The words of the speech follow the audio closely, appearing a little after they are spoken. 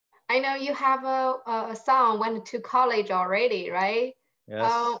I know you have a son went to college already, right?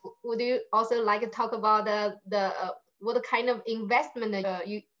 Yes. Would you also like to talk about the what kind of investment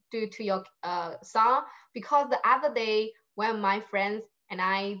you do to your son? Because the other day when my friends and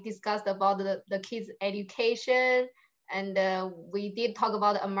I discussed about the kids' education, and we did talk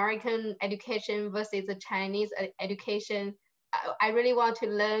about American education versus the Chinese education, I really want to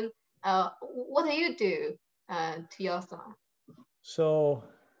learn what do you do to your son? So,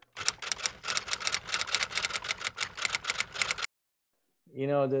 you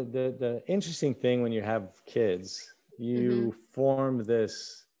know, the interesting thing when you have kids, you form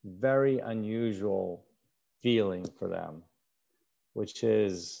this very unusual feeling for them, which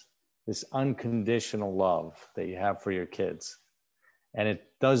is this unconditional love that you have for your kids. And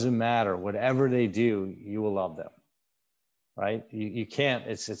it doesn't matter, whatever they do, you will love them, right? You can't,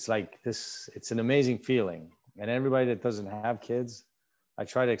 it's like this, it's an amazing feeling. And everybody that doesn't have kids, I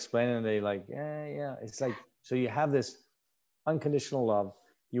try to explain it and they like, yeah. It's like, so you have this unconditional love.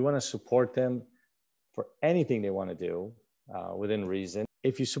 You want to support them for anything they want to do within reason.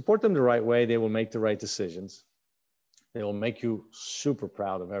 If you support them the right way, they will make the right decisions. They will make you super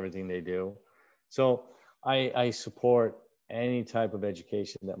proud of everything they do. So I support any type of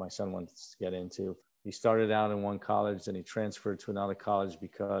education that my son wants to get into. He started out in one college, then he transferred to another college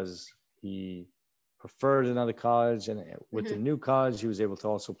because he preferred another college. And with the new college, he was able to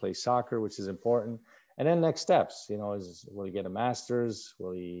also play soccer, which is important. And then next steps, you know, is will he get a master's?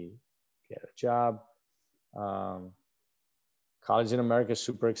 Will he get a job? College in America is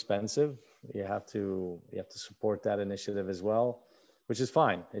super expensive. You have to support that initiative as well, which is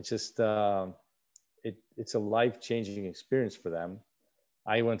fine. It's just it's a life-changing experience for them.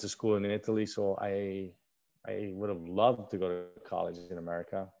 I went to school in Italy, so I would have loved to go to college in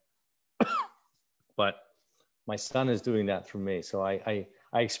America, but my son is doing that for me. So I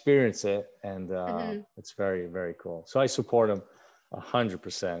experience it, and it's very, very cool. So I support him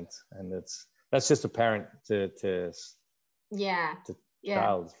 100%, and that's just a parent to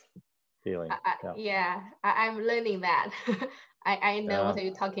child feeling. I'm learning that. I know what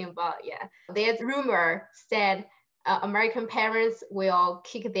you're talking about. Yeah, there's rumor said American parents will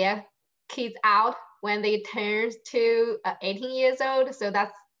kick their kids out when they turn to 18 years old. So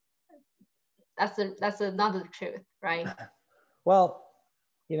that's not the truth, right? Well,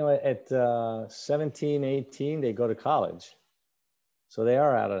 you know, at 17, 18, they go to college. So they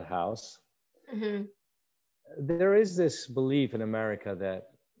are out of the house. There is this belief in America that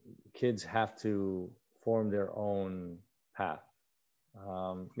kids have to form their own path.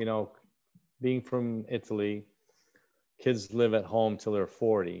 You know, being from Italy, kids live at home till they're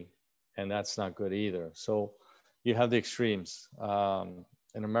 40, and that's not good either. So you have the extremes.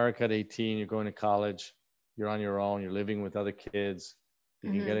 In America at 18, you're going to college, you're on your own, you're living with other kids,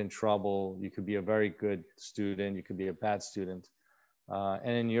 you can get in trouble, you could be a very good student, you could be a bad student.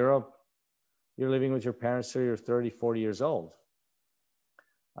 And in Europe, you're living with your parents till you're 30, 40 years old.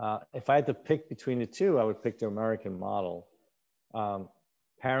 If I had to pick between the two, I would pick the American model.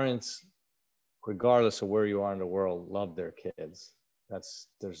 Parents, regardless of where you are in the world, love their kids.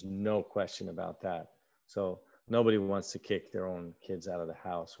 There's no question about that. So nobody wants to kick their own kids out of the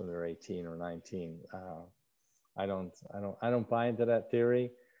house when they're 18 or 19. I don't buy into that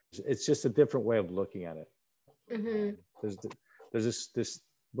theory. It's just a different way of looking at it. There's this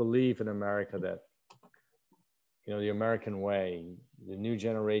belief in America that, you know, the American way, the new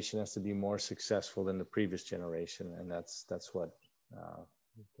generation has to be more successful than the previous generation, and that's what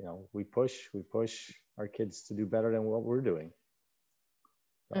you know, we push our kids to do better than what we're doing.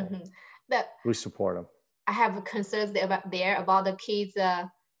 So we support them. I have concerns about the kids.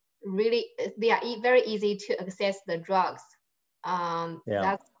 Really, they are very easy to access the drugs. And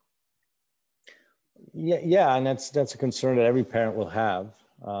that's a concern that every parent will have.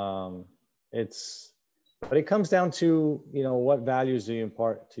 But it comes down to, you know, what values do you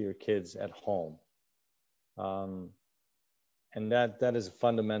impart to your kids at home? And that is a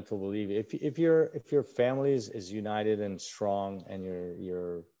fundamental belief. If your family is united and strong, and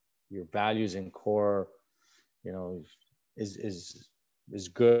your values and core, you know, is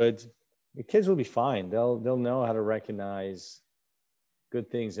good, your kids will be fine. They'll know how to recognize good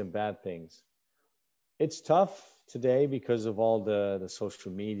things and bad things. It's tough today because of all the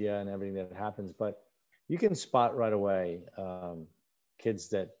social media and everything that happens, but you can spot right away kids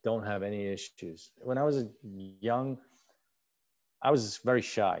that don't have any issues. When I was young, I was very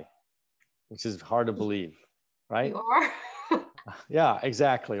shy, which is hard to believe, right? You are? Yeah,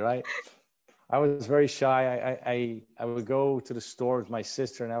 exactly, right? I was very shy. I would go to the store with my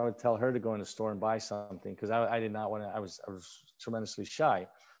sister, and I would tell her to go in the store and buy something because I did not want to. I was tremendously shy.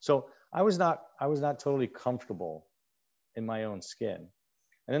 So I was not totally comfortable in my own skin.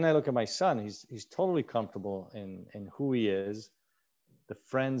 And then I look at my son, he's totally comfortable in who he is, the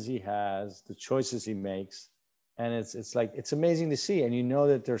friends he has, the choices he makes. And it's like, it's amazing to see. And you know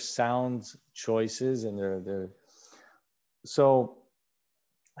that they're sound choices and they're so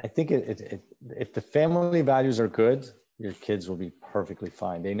I think if the family values are good, your kids will be perfectly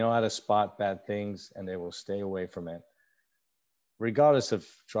fine. They know how to spot bad things and they will stay away from it. Regardless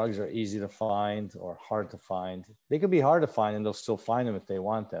if drugs are easy to find or hard to find, they could be hard to find and they'll still find them if they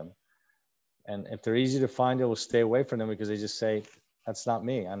want them. And if they're easy to find, they will stay away from them because they just say, that's not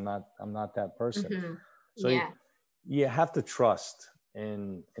me. I'm not that person. Mm-hmm. So yeah. You have to trust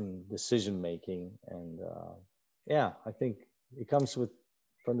in decision making. And yeah, I think it comes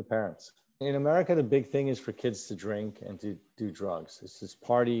from the parents. In America, the big thing is for kids to drink and to do drugs. It's this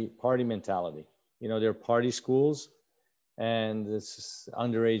party mentality. You know, there are party schools and this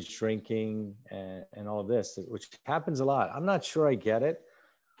underage drinking and all this, which happens a lot. I'm not sure I get it.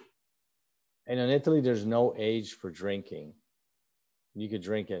 And in Italy, there's no age for drinking. You could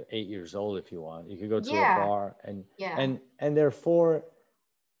drink at 8 years old if you want. You could go to a bar and therefore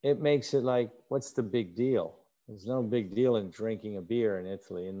it makes it like, what's the big deal? There's no big deal in drinking a beer in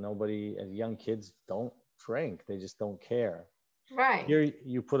Italy, and young kids don't drink. They just don't care. Right. Here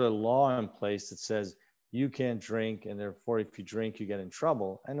you put a law in place that says you can't drink, and therefore if you drink, you get in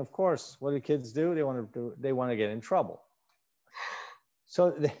trouble. And of course, what do kids do? They want to get in trouble.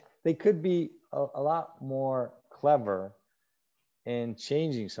 So they could be a lot more clever in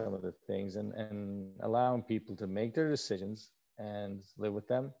changing some of the things and allowing people to make their decisions and live with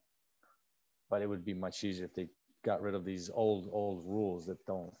them. But it would be much easier if they got rid of these old rules that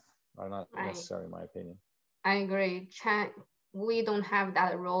are not necessary, in my opinion. I agree. We don't have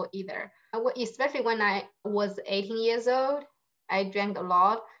that rule either. Especially when I was 18 years old, I drank a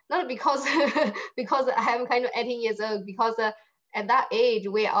lot. Not because because I'm kind of 18 years old, because at that age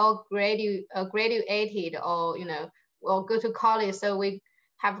we all graduated or or go to college, so we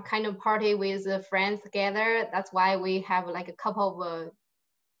have kind of party with friends together. That's why we have like a couple of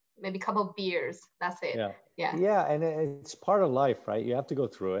maybe a couple of beers. That's it. Yeah, and it's part of life, right? You have to go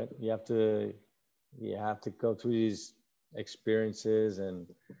through it. You have to go through these experiences and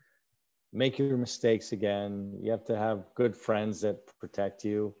make your mistakes again. You have to have good friends that protect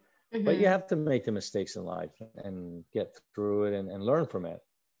you. Mm-hmm. But you have to make the mistakes in life and get through it and learn from it.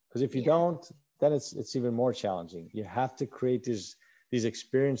 Because if you don't, then it's even more challenging. You have to create these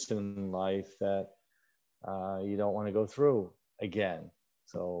experiences in life that you don't want to go through again.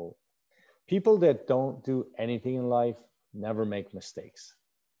 So people that don't do anything in life never make mistakes,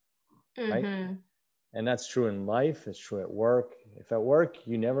 right? Mm-hmm. And that's true in life. It's true at work. If at work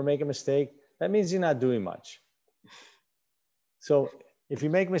you never make a mistake, that means you're not doing much. So if you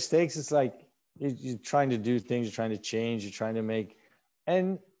make mistakes, it's like you're trying to do things, you're trying to change, you're trying to make,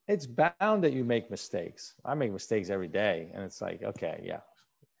 and it's bound that you make mistakes. I make mistakes every day, and it's like, okay, yeah.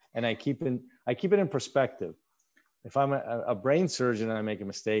 And I keep it in perspective. If I'm a brain surgeon and I make a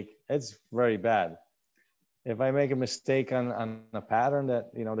mistake, it's very bad. If I make a mistake on a pattern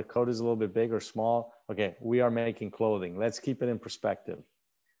that, the code is a little bit big or small, okay, we are making clothing. Let's keep it in perspective.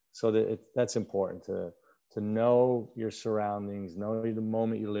 So that's important to know your surroundings, know the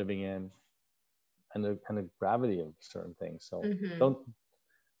moment you're living in, and the gravity of certain things. So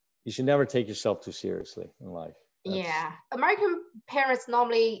you should never take yourself too seriously in life. American parents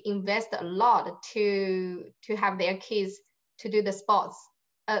normally invest a lot to have their kids to do the sports.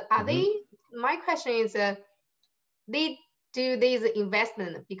 Are they? My question is, they do this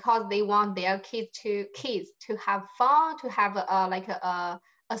investment because they want their kids to have fun, to have a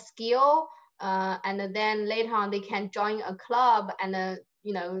skill, and then later on they can join a club, and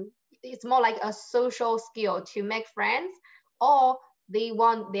it's more like a social skill to make friends, or they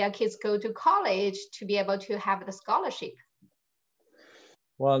want their kids go to college to be able to have the scholarship?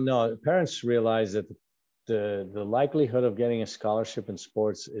 Well, no, parents realize that the likelihood of getting a scholarship in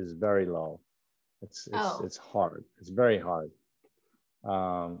sports is very low. It's hard. It's very hard.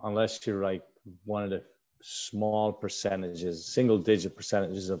 Unless you're like one of the small percentages, single digit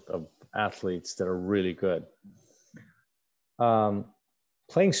percentages of athletes that are really good.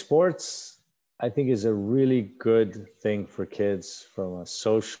 Playing sports, I think, is a really good thing for kids from a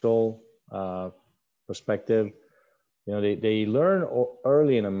social perspective. They learn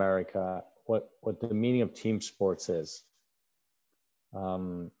early in America what the meaning of team sports is.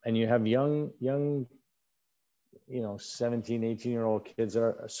 And you have young 17, 18-year-old kids that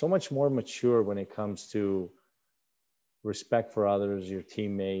are so much more mature when it comes to respect for others, your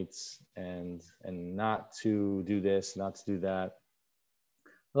teammates, and not to do this, not to do that.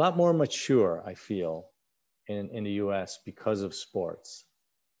 a lot more mature, I feel, in the US because of sports.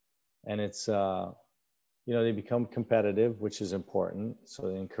 And it's, they become competitive, which is important. So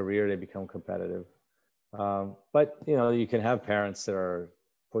in career, they become competitive. But, you can have parents that are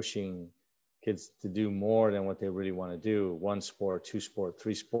pushing kids to do more than what they really want to do. 1 sport, 2 sport,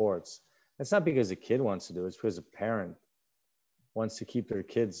 3 sports. It's not because the kid wants to do it. It's because a parent wants to keep their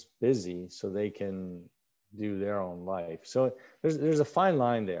kids busy so they can do their own life. So there's a fine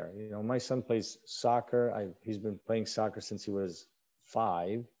line there. My son plays soccer. He's been playing soccer since he was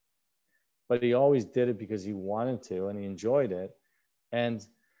 5, but he always did it because he wanted to and he enjoyed it. And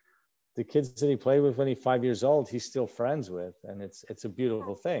the kids that he played with when he's 5 years old, he's still friends with, and it's a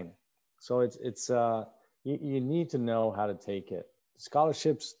beautiful thing. So you need to know how to take it.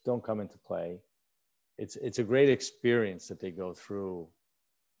 Scholarships don't come into play. It's a great experience that they go through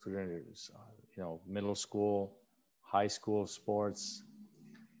middle school, high school sports.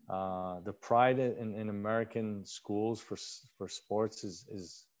 The pride in American schools for sports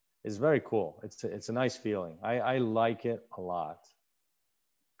is very cool. It's a nice feeling. I like it a lot.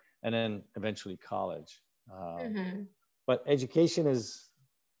 And then eventually college. But education is,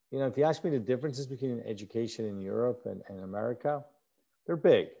 if you ask me the differences between education in Europe and America, they're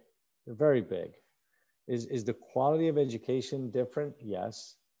big. They're very big. Is the quality of education different?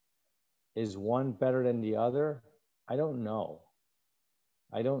 Yes. Is one better than the other? I don't know.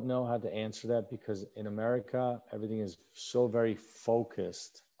 I don't know how to answer that because in America, everything is so very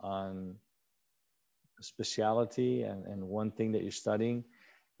focused on a specialty and one thing that you're studying.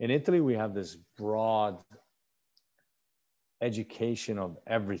 In Italy, we have this broad education of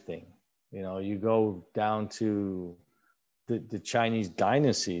everything. You go down to the Chinese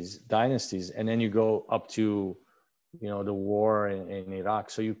dynasties, and then you go up to, the war in Iraq.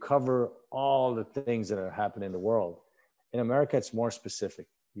 So you cover all the things that are happening in the world. In America, it's more specific.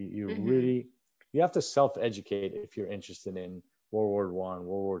 You really, you have to self-educate if you're interested in World War I, World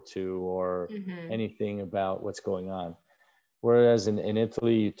War II, or anything about what's going on. Whereas in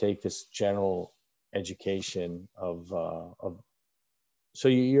Italy, you take this general education so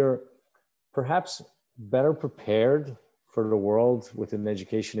you're perhaps better prepared for the world with an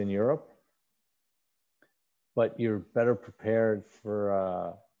education in Europe, but you're better prepared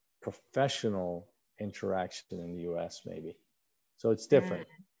for professional interaction in the US, maybe. So it's different.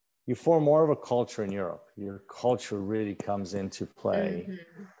 You form more of a culture in Europe. Your culture really comes into play.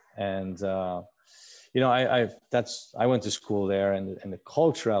 And, I went to school there, and the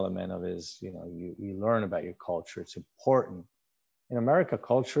culture element of it is, you learn about your culture. It's important. In America,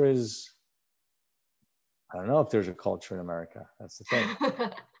 culture is, I don't know if there's a culture in America. That's the thing.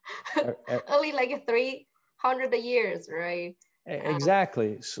 Only like 300 years, right?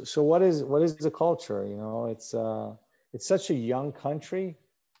 Exactly. So what is the culture? It's such a young country,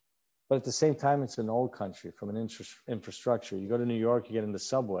 but at the same time, it's an old country from an infrastructure. You go to New York, you get in the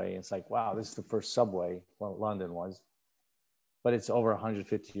subway, and it's like, wow, this is the first subway. Well, London was, but it's over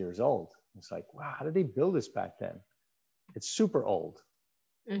 150 years old. It's like, wow, how did they build this back then? It's super old.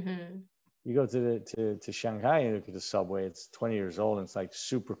 You go to Shanghai and look at the subway, it's 20 years old, and it's like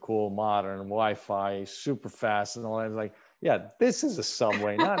super cool, modern, Wi-Fi, super fast, and all that. It's like, yeah, this is a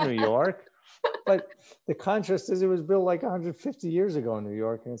subway, not New York. But the contrast is it was built like 150 years ago in New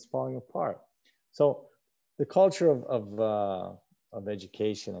York, and it's falling apart. So the culture of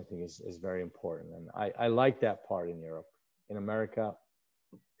education, I think, is very important. And I like that part in Europe. In America,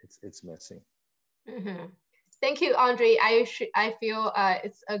 it's missing. Thank you, Andre. I feel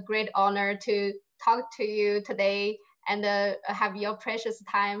it's a great honor to talk to you today and have your precious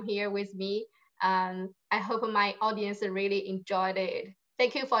time here with me. I hope my audience really enjoyed it.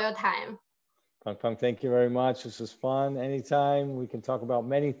 Thank you for your time. Peng, thank you very much. This was fun. Anytime we can talk about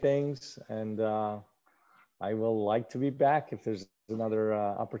many things, and I will like to be back if there's another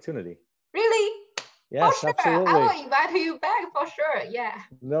opportunity. Really? Yes, for sure. absolutely. I will invite you back for sure. Yeah.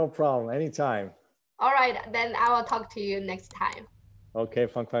 No problem. Anytime. All right, then I will talk to you next time. Okay,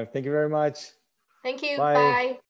 Feng. Thank you very much. Thank you. Bye. Bye.